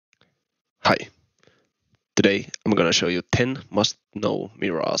Hi, today I'm gonna show you 10 must-know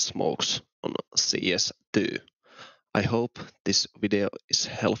Mirage smokes on CS2. I hope this video is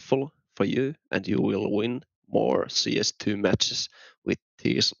helpful for you and you will win more CS2 matches with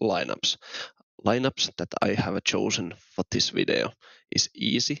these lineups. Lineups that I have chosen for this video is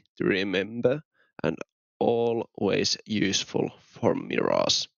easy to remember and always useful for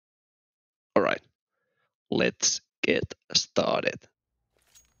Mirage. Alright, let's get started.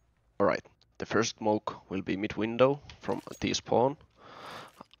 Alright, the first smoke will be mid-window from T-spawn.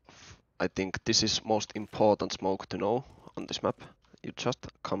 I think this is most important smoke to know on this map. You just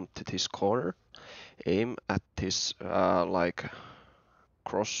come to this corner, aim at this like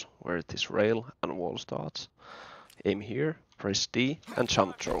cross where this rail and wall starts. Aim here, press D and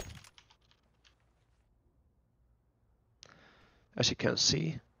jump throw. As you can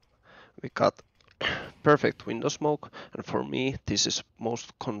see, we got perfect window smoke, and for me this is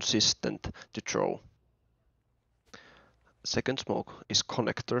most consistent to throw. Second smoke is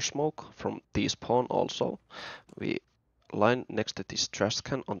connector smoke from T-spawn also. We line next to this trash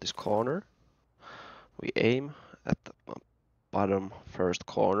can on this corner. We aim at the bottom first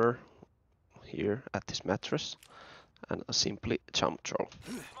corner here at this mattress and simply jump throw.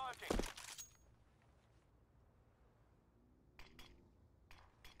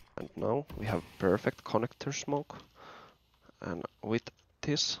 And now we have perfect connector smoke, and with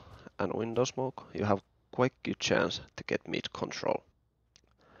this and window smoke you have quite good chance to get mid control.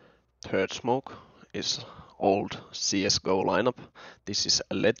 Third smoke is old CSGO lineup. This is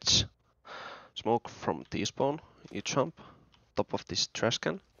a ledge smoke from T-spawn. You jump top of this trash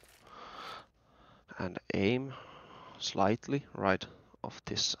can and aim slightly right of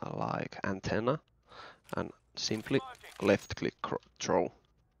this like antenna and simply left click throw.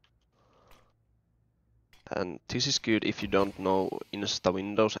 And this is good if you don't know Insta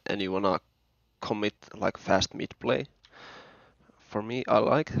windows and you wanna commit like fast mid play. For me, I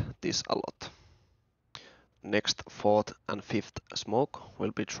like this a lot. Next, fourth and fifth smoke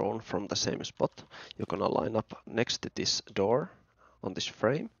will be thrown from the same spot. You're gonna line up next to this door on this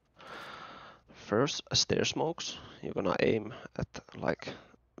frame. First, stair smokes. You're gonna aim at like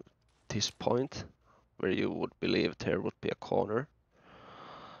this point where you would believe there would be a corner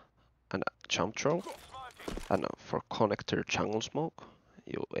and jump throw. And for connector jungle smoke,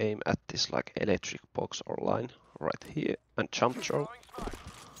 you aim at this like electric box or line right here and jump throw.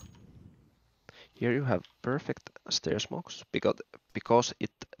 Here you have perfect stair smokes because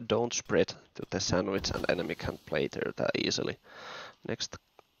it don't spread to the sandwich and enemy can't play there that easily. Next,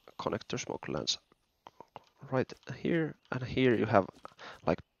 connector smoke lands right here, and here you have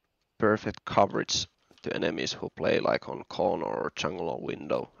like perfect coverage to enemies who play like on corner or jungle or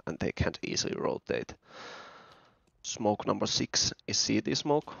window and they can't easily rotate. Smoke number 6 is CD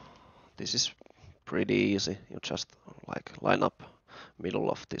smoke. This is pretty easy. You just like line up middle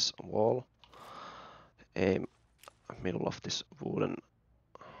of this wall, aim middle of this wooden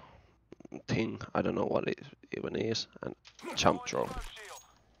thing, I don't know what it even is, and jump throw.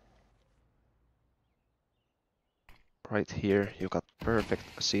 Right here you got perfect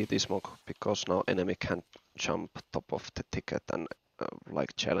CD smoke because now enemy can't jump top of the ticket and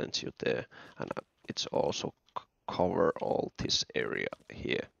like challenge you there, and it's also cover all this area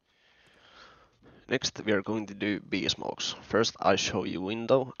here. Next we are going to do B smokes. First I show you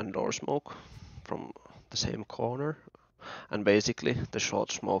window and door smoke from the same corner, and basically the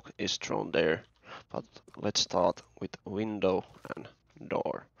short smoke is thrown there, but let's start with window and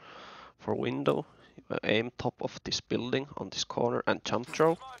door. For window, you aim top of this building on this corner and jump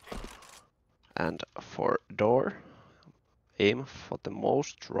throw, and for door, aim for the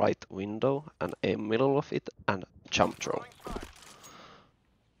most right window and aim middle of it and jump throw.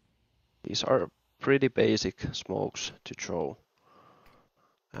 These are pretty basic smokes to throw,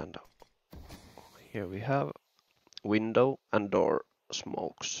 and here we have window and door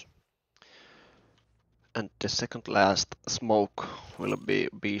smokes. And the second last smoke will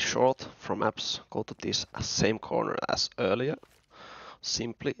be short from apps. Go to this same corner as earlier.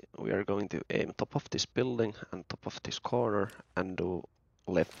 Simply we are going to aim top of this building and top of this corner and do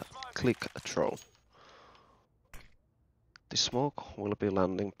left click throw. The smoke will be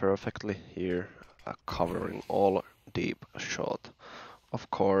landing perfectly here, covering all deep shot. Of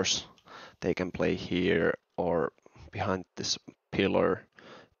course they can play here or behind this pillar,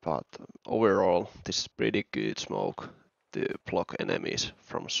 but overall this is pretty good smoke to block enemies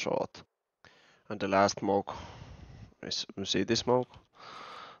from short. And the last smoke is, you see this smoke?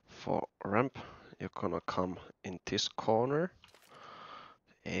 For ramp you're gonna come in this corner,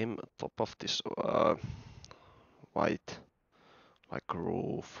 aim top of this white like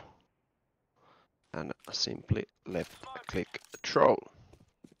roof and simply left click throw.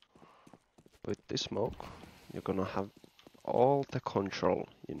 With this smoke, you're gonna have all the control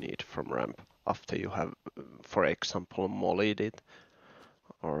you need from ramp after you have, for example, mollied it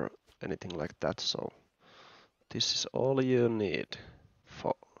or anything like that. So this is all you need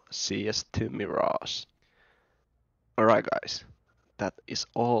for CS2 Mirage. Alright guys, that is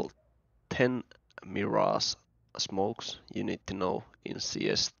all 10 Mirage smokes you need to know in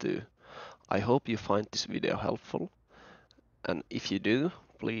CS2. I hope you find this video helpful, and if you do,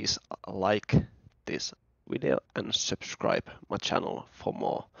 please like this video and subscribe my channel for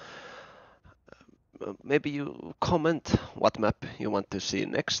more. Maybe you comment what map you want to see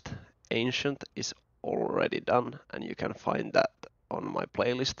next. Ancient is already done, and you can find that on my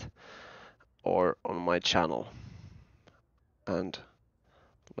playlist or on my channel. And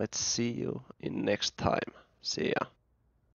let's see you in next time. See ya.